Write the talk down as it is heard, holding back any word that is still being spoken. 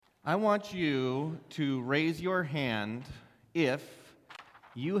I want you to raise your hand if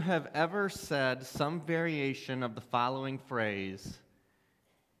you have ever said some variation of the following phrase,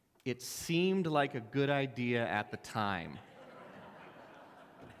 "It seemed like a good idea at the time."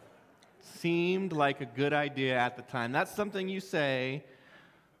 Seemed like a good idea at the time. That's something you say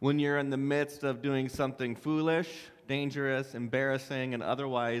when you're in the midst of doing something foolish, dangerous, embarrassing, and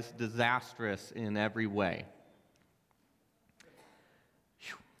otherwise disastrous in every way.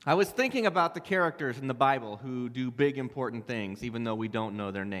 I was thinking about the characters in the Bible who do big, important things, even though we don't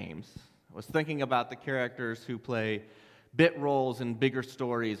know their names. I was thinking about the characters who play bit roles in bigger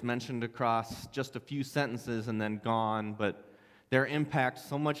stories, mentioned across just a few sentences and then gone, but their impact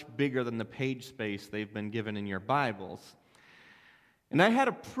so much bigger than the page space they've been given in your Bibles. And I had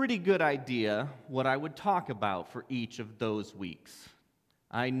a pretty good idea what I would talk about for each of those weeks.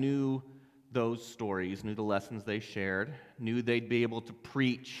 I knew those stories, knew the lessons they shared, knew they'd be able to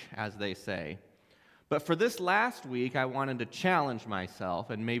preach, as they say. But for this last week, I wanted to challenge myself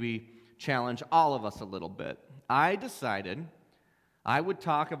and maybe challenge all of us a little bit. I decided I would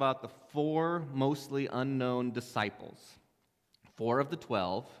talk about the 4 mostly unknown disciples, 4 of the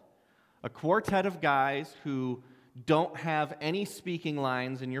 12, a quartet of guys who don't have any speaking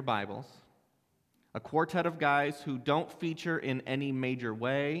lines in your Bibles, a quartet of guys who don't feature in any major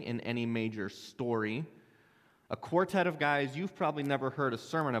way, in any major story, a quartet of guys you've probably never heard a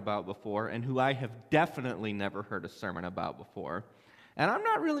sermon about before, and who I have definitely never heard a sermon about before. And I'm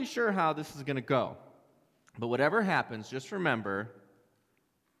not really sure how this is going to go. But whatever happens, just remember,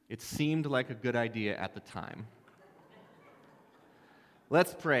 it seemed like a good idea at the time.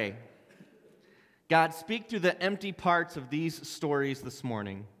 Let's pray. God, speak through the empty parts of these stories this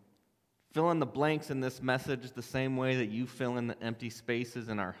morning. Fill in the blanks in this message the same way that you fill in the empty spaces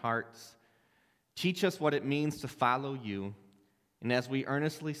in our hearts. Teach us what it means to follow you. And as we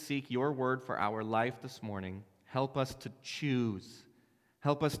earnestly seek your word for our life this morning, help us to choose.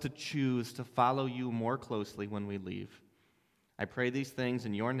 Help us to choose to follow you more closely when we leave. I pray these things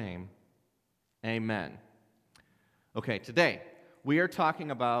in your name. Amen. Okay, today we are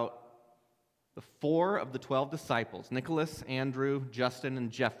talking about the 4 of the 12 disciples, Nicholas, Andrew, Justin, and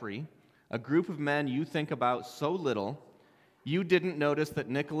Jeffrey, a group of men you think about so little, you didn't notice that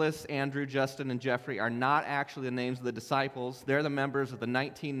Nicholas, Andrew, Justin, and Jeffrey are not actually the names of the disciples. They're the members of the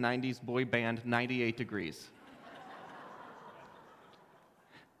 1990s boy band 98 Degrees.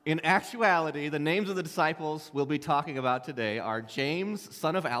 In actuality, the names of the disciples we'll be talking about today are James,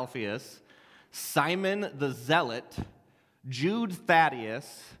 son of Alphaeus, Simon the Zealot, Jude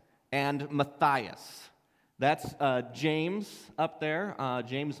Thaddeus, and Matthias. That's James up there.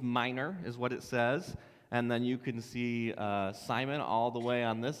 James Minor is what it says. And then you can see Simon all the way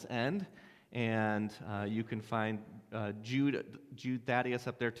on this end. And you can find Jude Thaddeus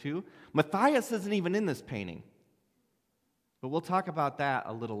up there too. Matthias isn't even in this painting. But we'll talk about that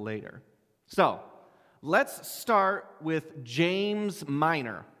a little later. So, let's start with James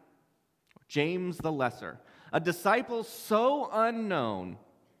Minor, James the Lesser, a disciple so unknown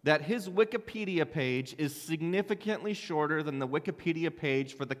that his Wikipedia page is significantly shorter than the Wikipedia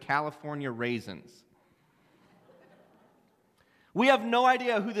page for the California Raisins. We have no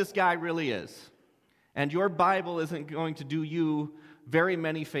idea who this guy really is, and your Bible isn't going to do you very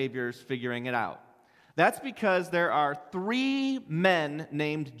many favors figuring it out. That's because there are 3 men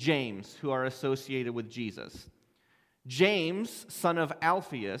named James who are associated with Jesus. James, son of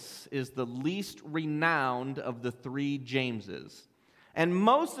Alphaeus, is the least renowned of the 3 Jameses. And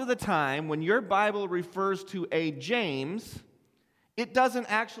most of the time, when your Bible refers to a James, it doesn't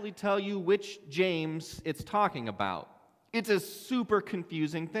actually tell you which James it's talking about. It's a super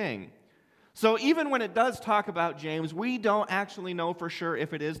confusing thing. So even when it does talk about James, we don't actually know for sure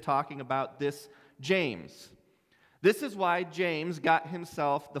if it is talking about this James. This is why James got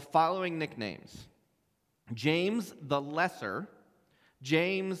himself the following nicknames: James the Lesser,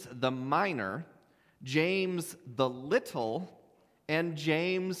 James the Minor, James the Little, and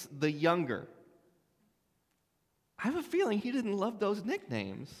James the Younger. I have a feeling he didn't love those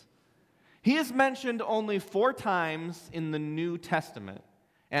nicknames. He is mentioned only 4 times in the New Testament.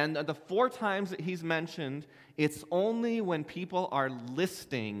 And the 4 times that he's mentioned, it's only when people are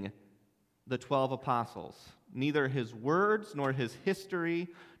listing the 12 apostles. Neither his words, nor his history,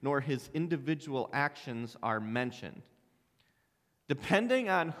 nor his individual actions are mentioned. Depending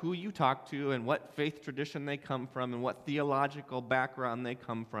on who you talk to and what faith tradition they come from and what theological background they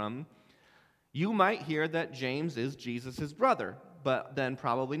come from, you might hear that James is Jesus' brother, but then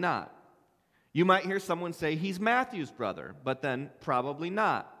probably not. You might hear someone say he's Matthew's brother, but then probably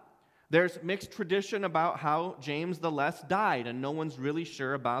not. There's mixed tradition about how James the Less died, and no one's really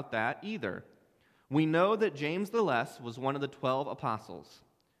sure about that either. We know that James the Less was one of the 12 apostles,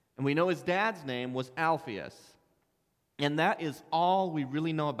 and we know his dad's name was Alphaeus, and that is all we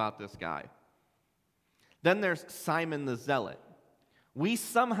really know about this guy. Then there's Simon the Zealot. We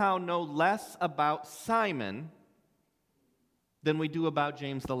somehow know less about Simon than we do about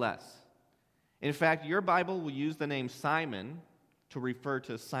James the Less. In fact, your Bible will use the name Simon to refer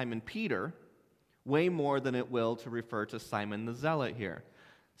to Simon Peter way more than it will to refer to Simon the Zealot here.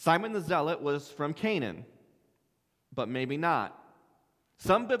 Simon the Zealot was from Canaan, but maybe not.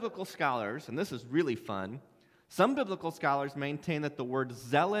 Some biblical scholars, and this is really fun, some biblical scholars maintain that the word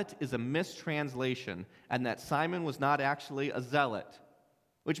zealot is a mistranslation and that Simon was not actually a zealot,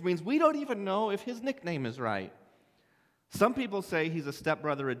 which means we don't even know if his nickname is right. Some people say he's a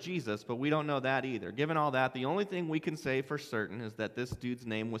stepbrother of Jesus, but we don't know that either. Given all that, the only thing we can say for certain is that this dude's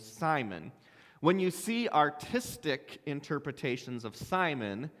name was Simon. When you see artistic interpretations of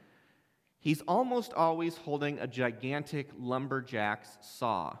Simon, he's almost always holding a gigantic lumberjack's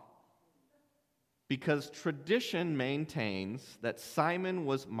saw, because tradition maintains that Simon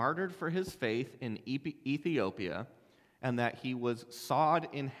was martyred for his faith in Ethiopia and that he was sawed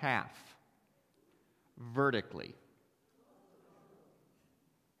in half vertically.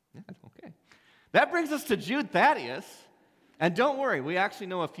 Yeah, okay. That brings us to Jude Thaddeus. And don't worry, we actually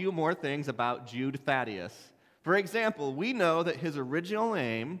know a few more things about Jude Thaddeus. For example, we know that his original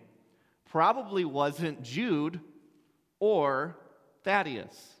name probably wasn't Jude or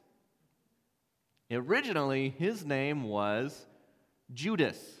Thaddeus. Originally, his name was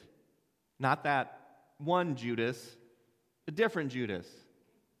Judas. Not that one Judas, a different Judas.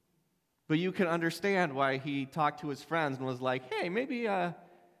 But you can understand why he talked to his friends and was like, hey, maybe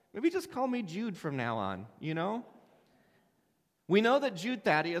just call me Jude from now on, you know? We know that Jude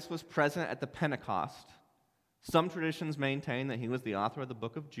Thaddeus was present at the Pentecost. Some traditions maintain that he was the author of the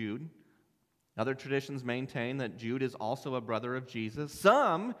book of Jude. Other traditions maintain that Jude is also a brother of Jesus.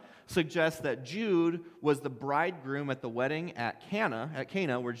 Some suggest that Jude was the bridegroom at the wedding at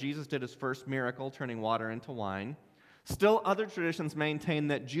Cana, where Jesus did his first miracle, turning water into wine. Still, other traditions maintain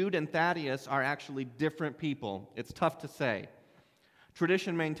that Jude and Thaddeus are actually different people. It's tough to say.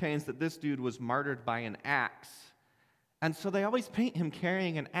 Tradition maintains that this dude was martyred by an axe, and so they always paint him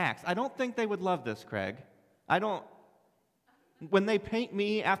carrying an axe. I don't think they would love this, Craig. When they paint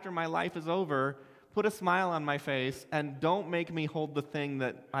me after my life is over, put a smile on my face and don't make me hold the thing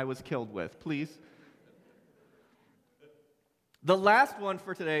that I was killed with, please. The last one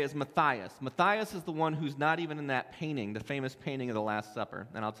for today is Matthias. Matthias is the one who's not even in that painting, the famous painting of the Last Supper,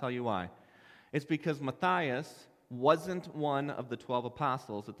 and I'll tell you why. It's because Matthias wasn't one of the 12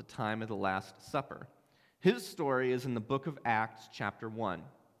 apostles at the time of the Last Supper. His story is in the book of Acts, chapter 1.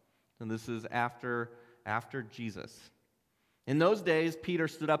 And this is after Jesus. In those days, Peter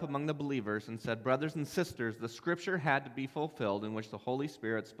stood up among the believers and said, brothers and sisters, the scripture had to be fulfilled in which the Holy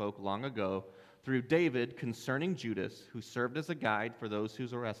Spirit spoke long ago through David concerning Judas, who served as a guide for those who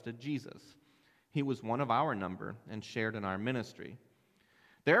arrested Jesus. He was one of our number and shared in our ministry.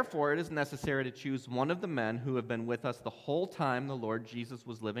 Therefore, it is necessary to choose one of the men who have been with us the whole time the Lord Jesus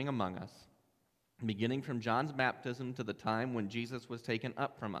was living among us, beginning from John's baptism to the time when Jesus was taken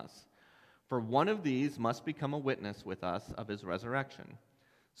up from us. For one of these must become a witness with us of his resurrection.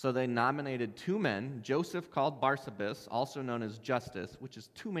 So they nominated 2 men, Joseph called Barsabas, also known as Justus, which is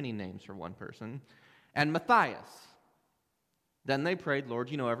too many names for one person, and Matthias. Then they prayed, Lord,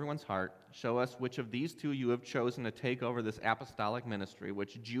 you know everyone's heart. Show us which of these 2 you have chosen to take over this apostolic ministry,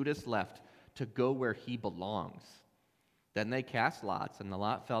 which Judas left to go where he belongs. Then they cast lots, and the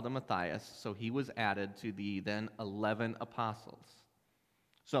lot fell to Matthias, so he was added to the then 11 apostles.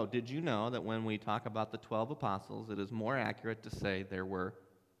 So, did you know that when we talk about the 12 apostles, it is more accurate to say there were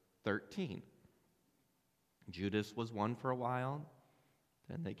 13? Judas was one for a while.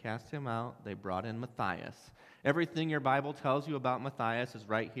 Then they cast him out. They brought in Matthias. Everything your Bible tells you about Matthias is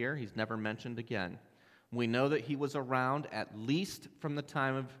right here. He's never mentioned again. We know that he was around at least from the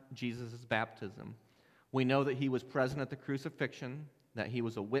time of Jesus' baptism. We know that he was present at the crucifixion, that he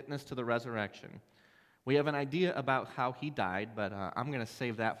was a witness to the resurrection. We have an idea about how he died, but I'm going to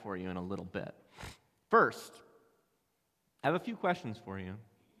save that for you in a little bit. First, I have a few questions for you.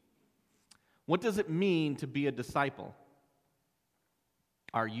 What does it mean to be a disciple?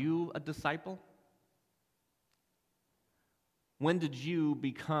 Are you a disciple? When did you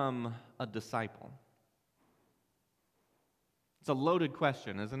become a disciple? It's a loaded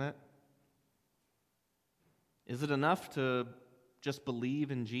question, isn't it? Is it enough to just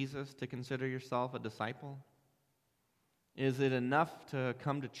believe in Jesus to consider yourself a disciple? Is it enough to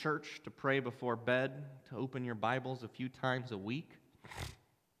come to church, to pray before bed, to open your Bibles a few times a week?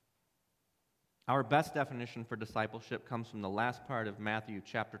 Our best definition for discipleship comes from the last part of Matthew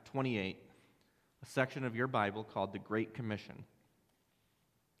chapter 28, a section of your Bible called the Great Commission.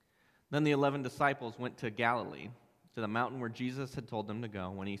 Then the 11 disciples went to Galilee, to the mountain where Jesus had told them to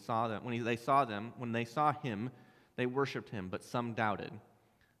go. When they saw him, they worshipped him, but some doubted.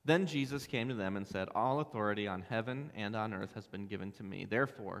 Then Jesus came to them and said, "All authority on heaven and on earth has been given to me.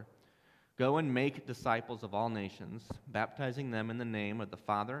 Therefore, go and make disciples of all nations, baptizing them in the name of the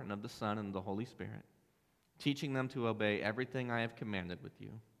Father and of the Son and of the Holy Spirit, teaching them to obey everything I have commanded with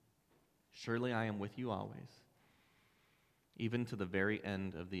you. Surely I am with you always, even to the very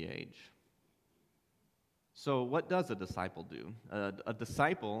end of the age." So what does a disciple do? A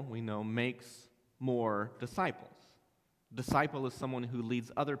disciple, we know, makes more disciples. A disciple is someone who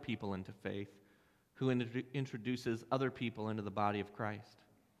leads other people into faith, who introduces other people into the body of Christ,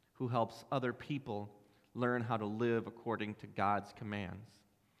 who helps other people learn how to live according to God's commands.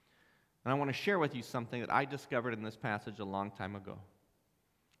 And I want to share with you something that I discovered in this passage a long time ago.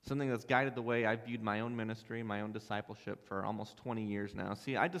 Something that's guided the way I've viewed my own ministry, my own discipleship for almost 20 years now.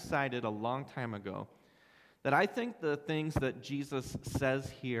 See, I decided a long time ago that I think the things that Jesus says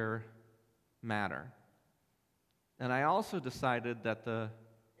here matter. And I also decided that the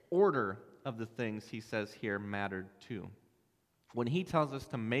order of the things he says here mattered too. When he tells us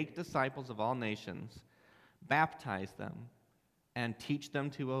to make disciples of all nations, baptize them, and teach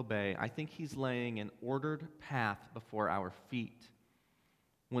them to obey, I think he's laying an ordered path before our feet.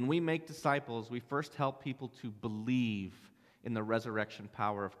 When we make disciples, we first help people to believe in the resurrection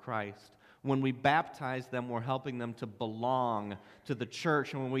power of Christ. When we baptize them, we're helping them to belong to the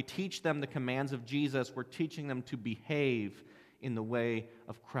church. And when we teach them the commands of Jesus, we're teaching them to behave in the way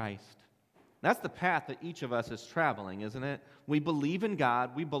of Christ. That's the path that each of us is traveling, isn't it? We believe in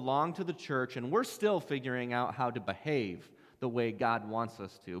God, we belong to the church, and we're still figuring out how to behave the way God wants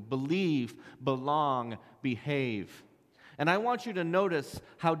us to. Believe, belong, behave. And I want you to notice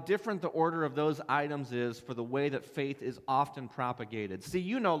how different the order of those items is for the way that faith is often propagated. See,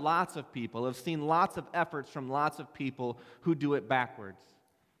 you know lots of people, have seen lots of efforts from lots of people who do it backwards.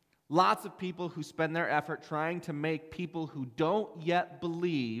 Lots of people who spend their effort trying to make people who don't yet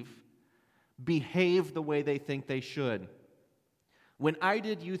believe behave the way they think they should. When I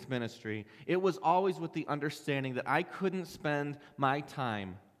did youth ministry, it was always with the understanding that I couldn't spend my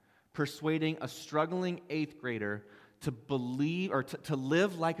time persuading a struggling 8th grader to believe or to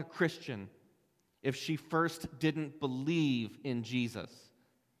live like a Christian if she first didn't believe in Jesus.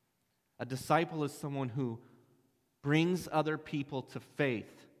 A disciple is someone who brings other people to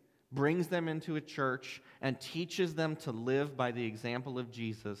faith, brings them into a church, and teaches them to live by the example of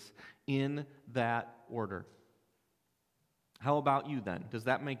Jesus in that order. How about you then? Does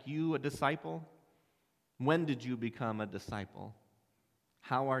that make you a disciple? When did you become a disciple?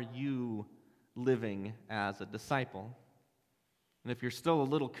 How are you living as a disciple? And if you're still a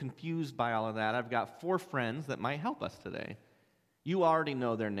little confused by all of that, I've got 4 friends that might help us today. You already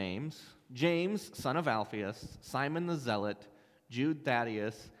know their names: James, son of Alphaeus, Simon the Zealot, Jude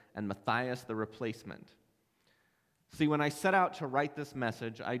Thaddeus, and Matthias the Replacement. See, when I set out to write this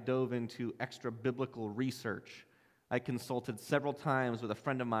message, I dove into extra biblical research. I consulted several times with a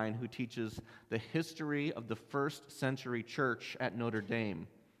friend of mine who teaches the history of the first century church at Notre Dame.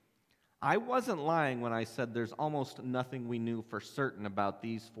 I wasn't lying when I said there's almost nothing we knew for certain about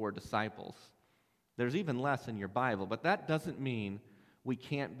these 4 disciples. There's even less in your Bible, but that doesn't mean we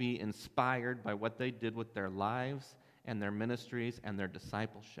can't be inspired by what they did with their lives and their ministries and their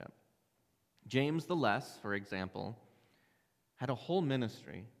discipleship. James the Less, for example, had a whole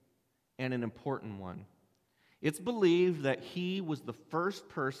ministry, and an important one. It's believed that he was the first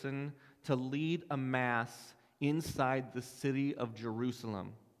person to lead a mass inside the city of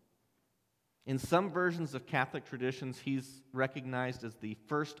Jerusalem. In some versions of Catholic traditions, he's recognized as the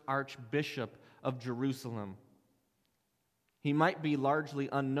first archbishop of Jerusalem. He might be largely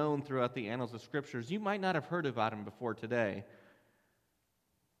unknown throughout the annals of scriptures. You might not have heard about him before today.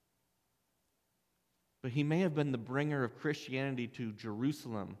 But he may have been the bringer of Christianity to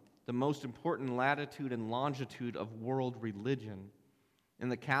Jerusalem, the most important latitude and longitude of world religion. In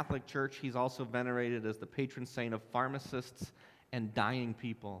the Catholic Church, he's also venerated as the patron saint of pharmacists and dying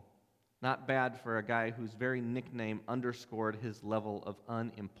people. Not bad for a guy whose very nickname underscored his level of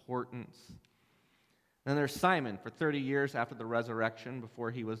unimportance. Then there's Simon. For 30 years after the resurrection,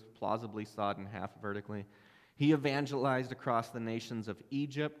 before he was plausibly sawed in half vertically, he evangelized across the nations of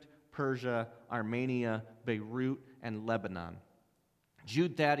Egypt, Persia, Armenia, Beirut, and Lebanon.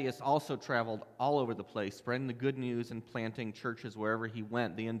 Jude Thaddeus also traveled all over the place, spreading the good news and planting churches wherever he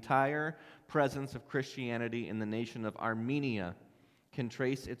went. The entire presence of Christianity in the nation of Armenia can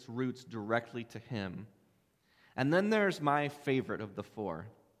trace its roots directly to him. And then there's my favorite of the four.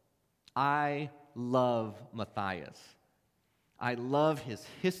 I love Matthias. I love his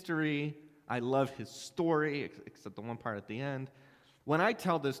history. I love his story, except the one part at the end. When I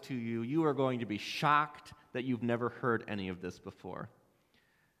tell this to you, you are going to be shocked that you've never heard any of this before.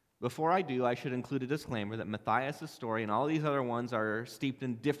 Before I do, I should include a disclaimer that Matthias' story and all these other ones are steeped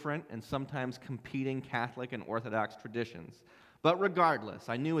in different and sometimes competing Catholic and Orthodox traditions. But regardless,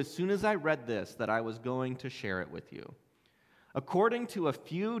 I knew as soon as I read this that I was going to share it with you. According to a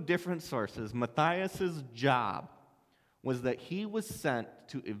few different sources, Matthias' job was that he was sent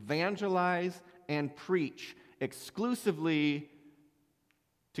to evangelize and preach exclusively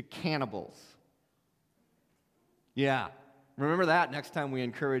to cannibals. Yeah. Remember that next time we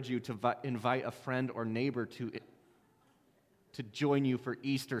encourage you to invite a friend or neighbor to join you for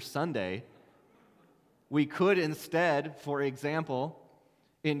Easter Sunday. We could instead, for example,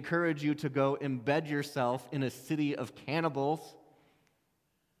 encourage you to go embed yourself in a city of cannibals.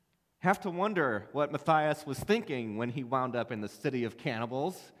 Have to wonder what Matthias was thinking when he wound up in the city of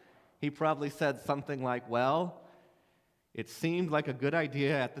cannibals. He probably said something like, well, it seemed like a good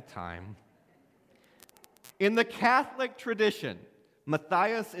idea at the time. In the Catholic tradition,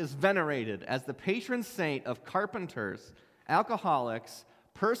 Matthias is venerated as the patron saint of carpenters, alcoholics,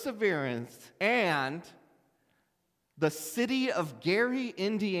 perseverance, and the city of Gary,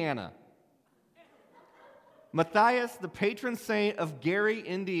 Indiana. Matthias, the patron saint of Gary,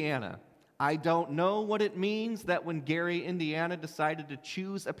 Indiana. I don't know what it means that when Gary, Indiana decided to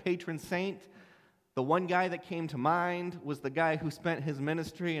choose a patron saint, the one guy that came to mind was the guy who spent his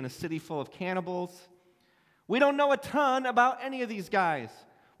ministry in a city full of cannibals. We don't know a ton about any of these guys.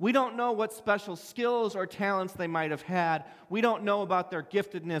 We don't know what special skills or talents they might have had. We don't know about their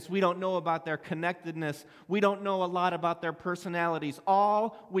giftedness. We don't know about their connectedness. We don't know a lot about their personalities.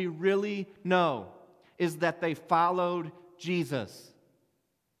 All we really know is that they followed Jesus.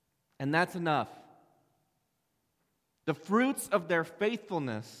 And that's enough. The fruits of their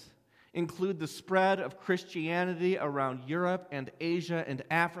faithfulness include the spread of Christianity around Europe and Asia and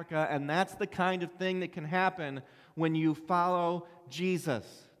Africa, and that's the kind of thing that can happen when you follow Jesus.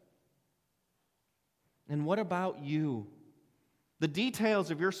 And what about you? The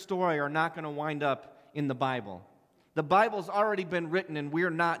details of your story are not going to wind up in the Bible. The Bible's already been written, and we're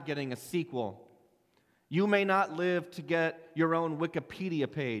not getting a sequel. You may not live to get your own Wikipedia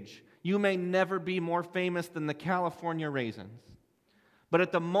page. You may never be more famous than the California Raisins. But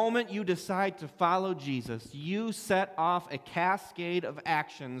at the moment you decide to follow Jesus, you set off a cascade of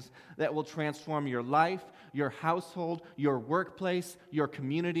actions that will transform your life, your household, your workplace, your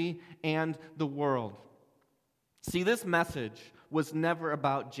community, and the world. See, this message was never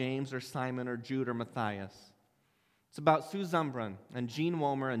about James or Simon or Jude or Matthias. It's about Sue Zumbrun and Gene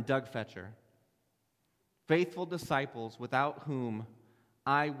Womer and Doug Fetcher. Faithful disciples without whom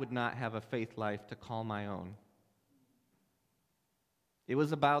I would not have a faith life to call my own. It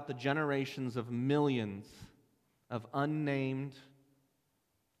was about the generations of millions of unnamed,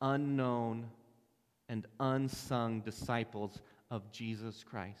 unknown, and unsung disciples of Jesus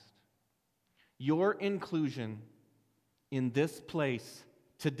Christ. Your inclusion in this place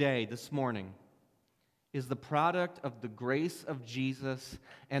today, this morning, is the product of the grace of Jesus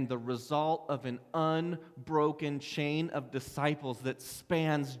and the result of an unbroken chain of disciples that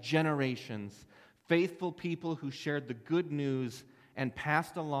spans generations, faithful people who shared the good news and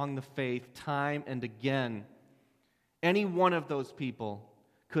passed along the faith time and again. Any one of those people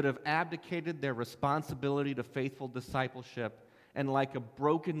could have abdicated their responsibility to faithful discipleship and, like a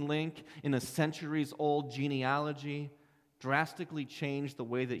broken link in a centuries-old genealogy, drastically changed the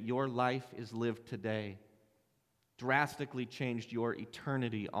way that your life is lived today, drastically changed your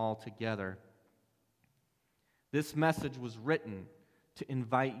eternity altogether. This message was written to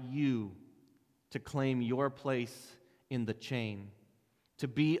invite you to claim your place in the chain, to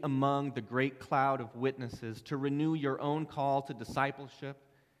be among the great cloud of witnesses, to renew your own call to discipleship,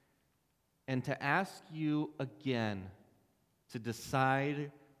 and to ask you again to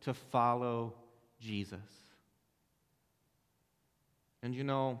decide to follow Jesus. And you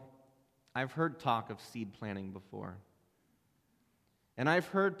know, I've heard talk of seed planting before. And I've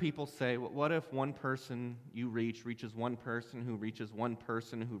heard people say, well, what if one person you reaches one person who reaches one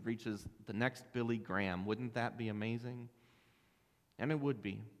person who reaches the next Billy Graham? Wouldn't that be amazing? And it would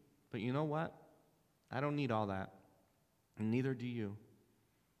be. But you know what? I don't need all that. And neither do you.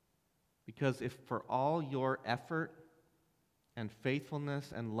 Because if for all your effort and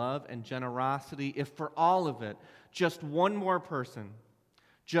faithfulness and love and generosity, if for all of it, just one more person,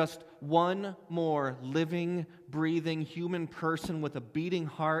 just one more living, breathing human person with a beating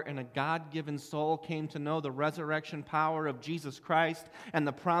heart and a God-given soul came to know the resurrection power of Jesus Christ and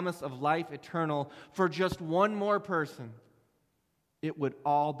the promise of life eternal, for just one more person, it would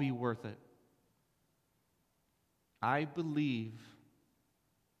all be worth it. I believe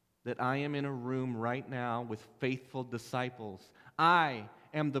that I am in a room right now with faithful disciples. I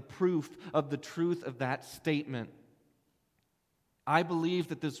am the proof of the truth of that statement. I believe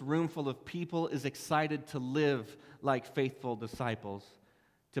that this room full of people is excited to live like faithful disciples,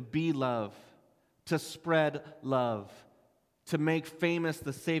 to be love, to spread love, to make famous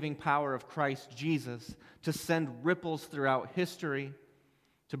the saving power of Christ Jesus, to send ripples throughout history,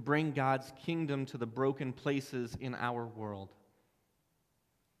 to bring God's kingdom to the broken places in our world.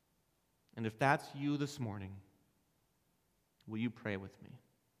 And if that's you this morning, will you pray with me?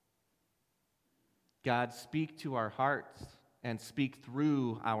 God, speak to our hearts and speak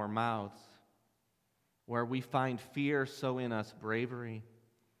through our mouths. Where we find fear, sow in us bravery.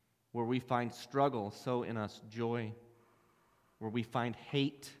 Where we find struggle, sow in us joy. Where we find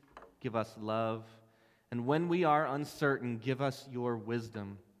hate, give us love. And when we are uncertain, give us your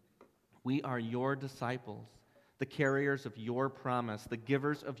wisdom. We are your disciples, the carriers of your promise, the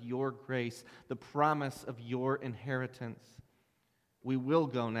givers of your grace, the promise of your inheritance. We will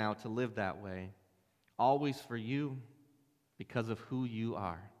go now to live that way, always for you, because of who you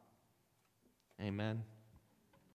are. Amen.